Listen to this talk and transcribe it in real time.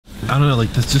I don't know,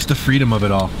 like that's just the freedom of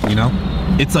it all, you know?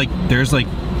 It's like there's like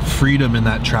freedom in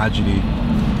that tragedy.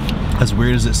 As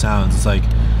weird as it sounds, it's like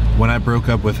when I broke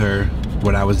up with her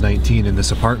when I was 19 in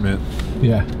this apartment.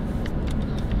 Yeah.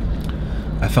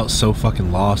 I felt so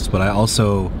fucking lost, but I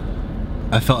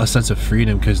felt a sense of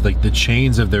freedom because like the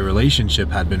chains of their relationship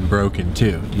had been broken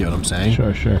too. You know what I'm saying?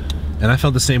 Sure, sure. And I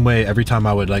felt the same way every time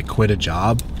I would like quit a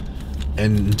job,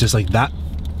 and just like that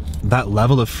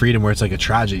level of freedom where it's like a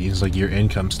tragedy. It's like your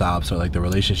income stops, or like the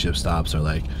relationship stops, or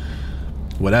like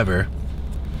whatever.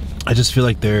 I just feel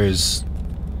like there's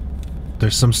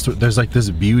like this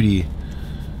beauty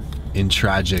in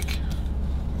tragic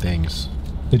things.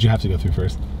 Did you have to go through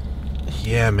first?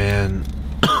 Yeah, man.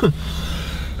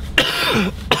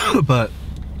 But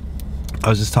I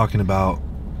was just talking about,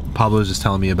 Pablo was just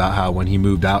telling me about how when he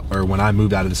moved out, or when I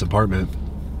moved out of this apartment,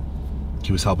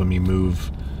 he was helping me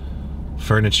move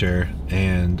furniture.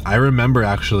 And I remember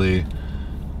actually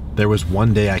there was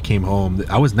one day I came home.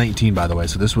 I was 19, by the way,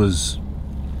 so this was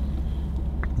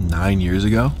 9 years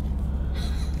ago.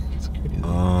 That's crazy.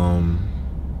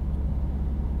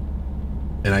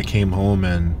 And I came home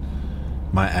and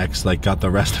my ex like got the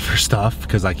rest of her stuff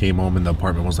because I came home and the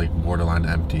apartment was like borderline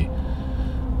empty.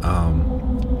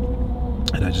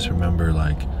 And I just remember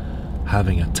like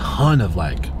having a ton of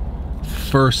like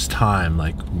first time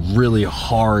like really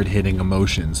hard hitting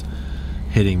emotions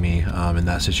hitting me in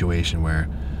that situation where,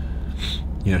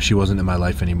 you know, she wasn't in my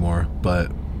life anymore.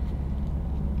 But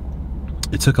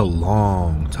it took a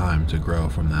long time to grow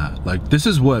from that. Like, this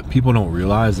is what people don't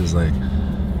realize is like,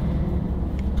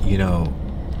 you know,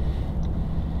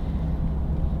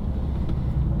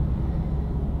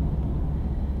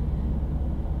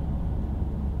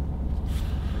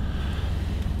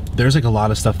 there's like a lot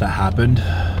of stuff that happened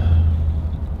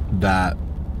that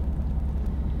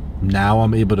now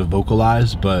I'm able to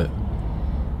vocalize, but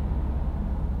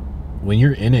when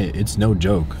you're in it, it's no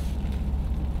joke.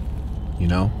 You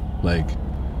know, like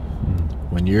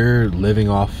when you're living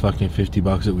off fucking 50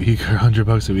 bucks a week or 100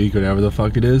 bucks a week, whatever the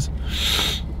fuck it is,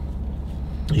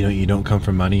 you know, you don't come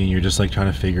from money and you're just like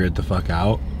trying to figure it the fuck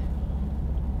out.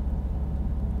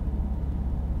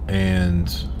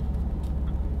 And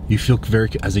you feel very,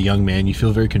 as a young man, you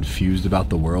feel very confused about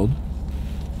the world.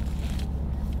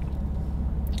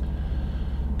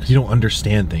 Because you don't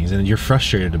understand things and you're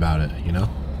frustrated about it, you know?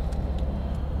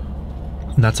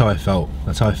 And that's how I felt.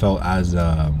 That's how I felt as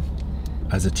a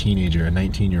teenager, a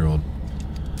 19-year-old.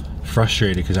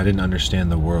 Frustrated because I didn't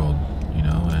understand the world, you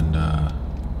know? And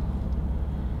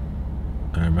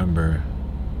I remember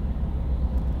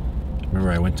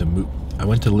I went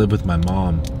to live with my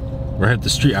mom right up the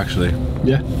street, actually.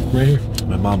 Yeah, right here.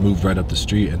 My mom moved right up the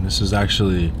street, and this is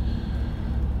actually,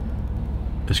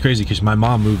 it's crazy because my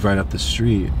mom moved right up the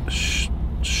street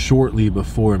shortly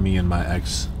before me and my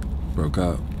ex broke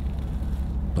up.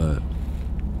 But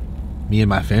me and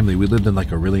my family, we lived in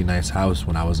like a really nice house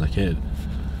when I was a kid.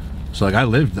 So like I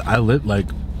lived like,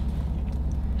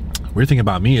 weird thing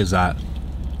about me is that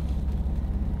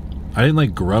I didn't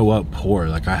like grow up poor.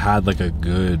 Like I had like a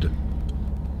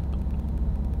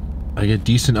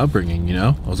decent upbringing, you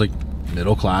know? I was like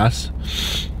middle class.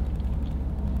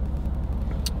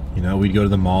 You know, we'd go to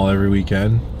the mall every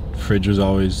weekend. Fridge was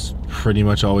always, pretty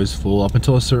much always full up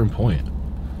until a certain point.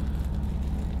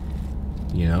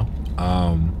 You know?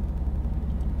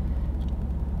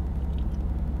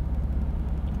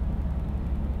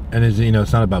 And it's, you know,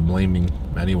 it's not about blaming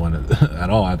anyone at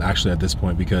all, actually, at this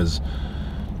point, because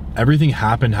everything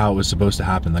happened how it was supposed to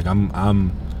happen. Like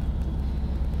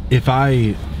if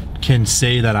I can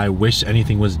say that I wish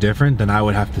anything was different, then I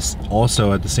would have to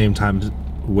also at the same time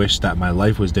wish that my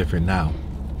life was different now,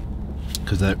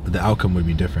 because the outcome would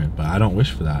be different. But I don't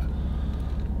wish for that,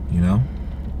 you know?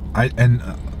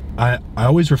 I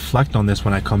always reflect on this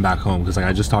when I come back home, because like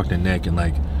I just talked to Nick, and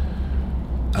like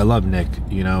I love Nick,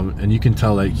 you know, and you can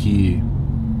tell like he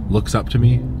looks up to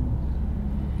me,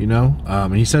 you know,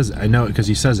 and he says, I know it because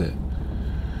he says it,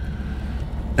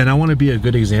 and I want to be a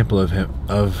good example of him,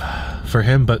 for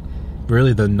him. But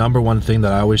really the number one thing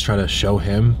that I always try to show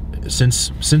him,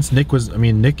 since Nick was, I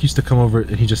mean, Nick used to come over,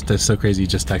 and he just, that's so crazy, he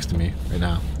just texted me right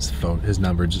now, his phone, his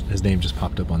number, his name just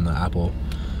popped up on the Apple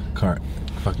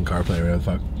fucking CarPlay or whatever the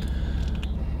fuck.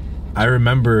 I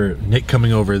remember Nick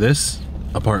coming over this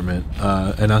apartment,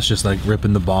 and us just like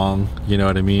ripping the bong, you know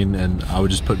what I mean? And I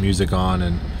would just put music on,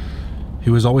 and he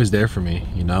was always there for me,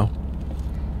 you know?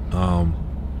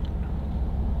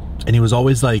 And he was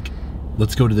always like,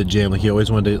 let's go to the gym. Like he always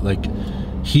wanted to, like,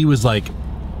 he was like,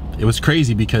 it was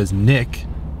crazy because Nick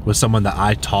was someone that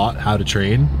I taught how to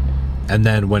train. And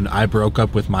then when I broke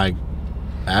up with my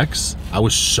ex, I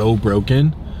was so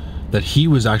broken that he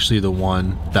was actually the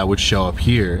one that would show up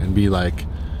here and be like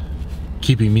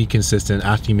keeping me consistent,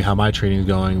 asking me how my training is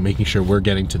going, making sure we're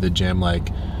getting to the gym, like,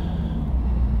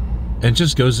 and it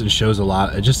just goes and shows a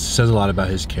lot. It just says a lot about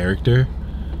his character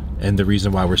and the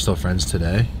reason why we're still friends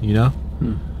today, you know?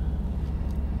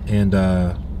 And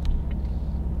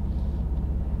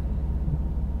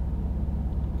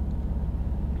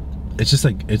it's just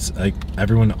like, it's like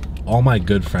everyone, all my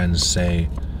good friends say,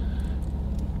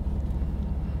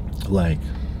 like,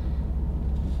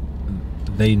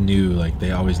 they knew, like,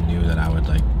 they always knew that I would,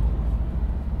 like,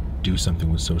 do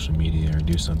something with social media or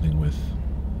do something with,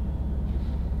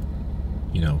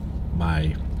 you know,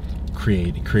 my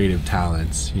creative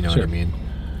talents, you know what I mean?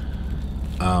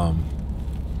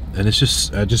 And it's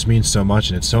just, it just means so much,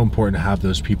 and it's so important to have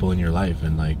those people in your life,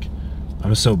 and, like,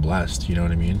 I'm so blessed, you know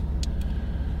what I mean?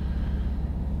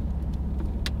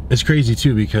 It's crazy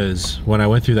too, because when I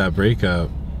went through that breakup,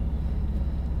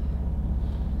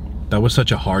 that was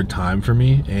such a hard time for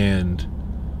me, and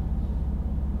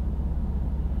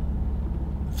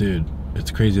dude,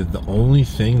 it's crazy. The only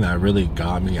thing that really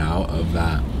got me out of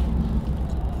that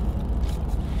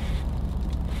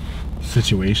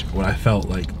situation, what I felt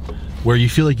like, where you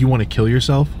feel like you want to kill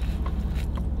yourself,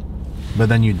 but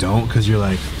then you don't, because you're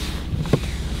like,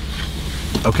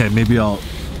 okay, maybe I'll,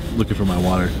 looking for my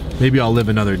water, maybe I'll live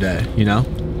another day, you know?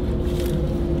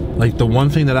 Like, the one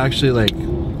thing that actually, like,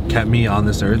 kept me on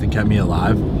this earth and kept me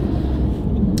alive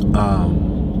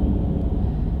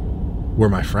were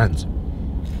my friends.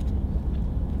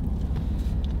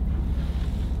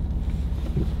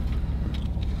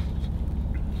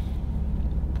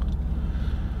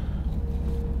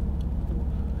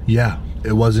 Yeah,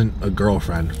 it wasn't a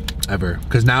girlfriend ever,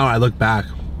 because now I look back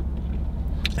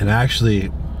and actually,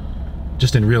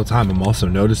 just in real time, I'm also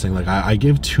noticing, like, I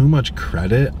give too much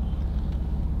credit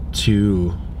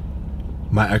to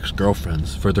my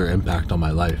ex-girlfriends for their impact on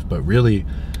my life, but really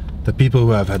the people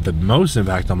who have had the most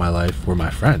impact on my life were my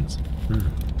friends,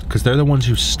 because they're the ones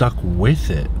who stuck with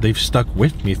it. They've stuck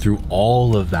with me through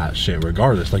all of that shit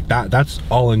regardless. Like, that's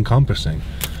all encompassing,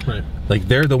 right? Like,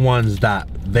 they're the ones that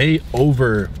they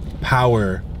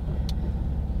overpower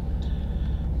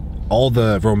all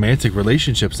the romantic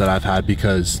relationships that I've had,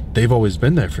 because they've always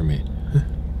been there for me.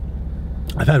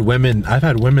 I've had women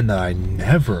that I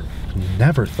never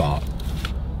thought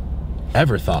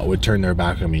would turn their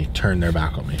back on me.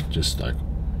 Just like,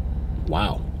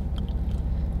 wow.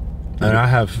 And I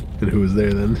have. And who was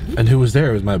there then? And who was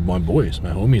there? It was my boys,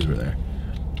 my homies were there.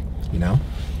 You know?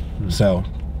 So,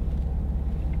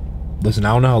 listen,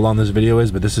 I don't know how long this video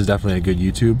is, but this is definitely a good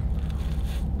YouTube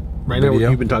Right video. now,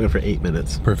 you've been talking for 8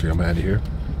 minutes. Perfect, I'm gonna end it here.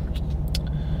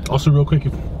 Also, real quick,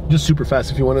 just super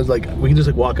fast, if you want to, like, we can just,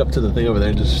 like, walk up to the thing over there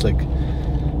and just like,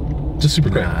 just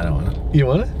super quick. Nah, I don't want to. You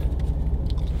want it?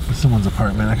 Someone's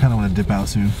apartment. I kind of want to dip out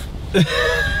soon.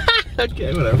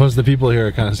 Okay, whatever. Plus, the people here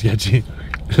are kind of sketchy.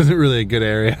 It isn't really a good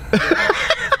area.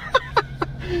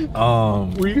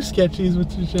 Were you sketchy is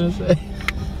what you're trying to say?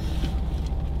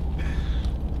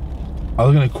 I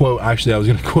was gonna quote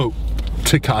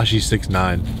Tekashi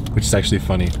 6ix9ine, which is actually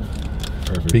funny.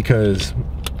 Perfect. Because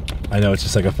I know it's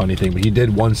just like a funny thing, but he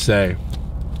did once say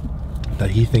that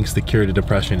he thinks the cure to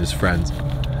depression is friends,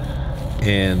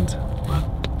 and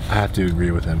I have to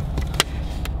agree with him.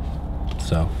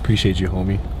 So, appreciate you,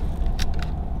 homie.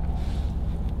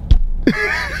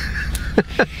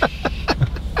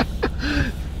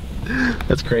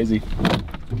 That's crazy.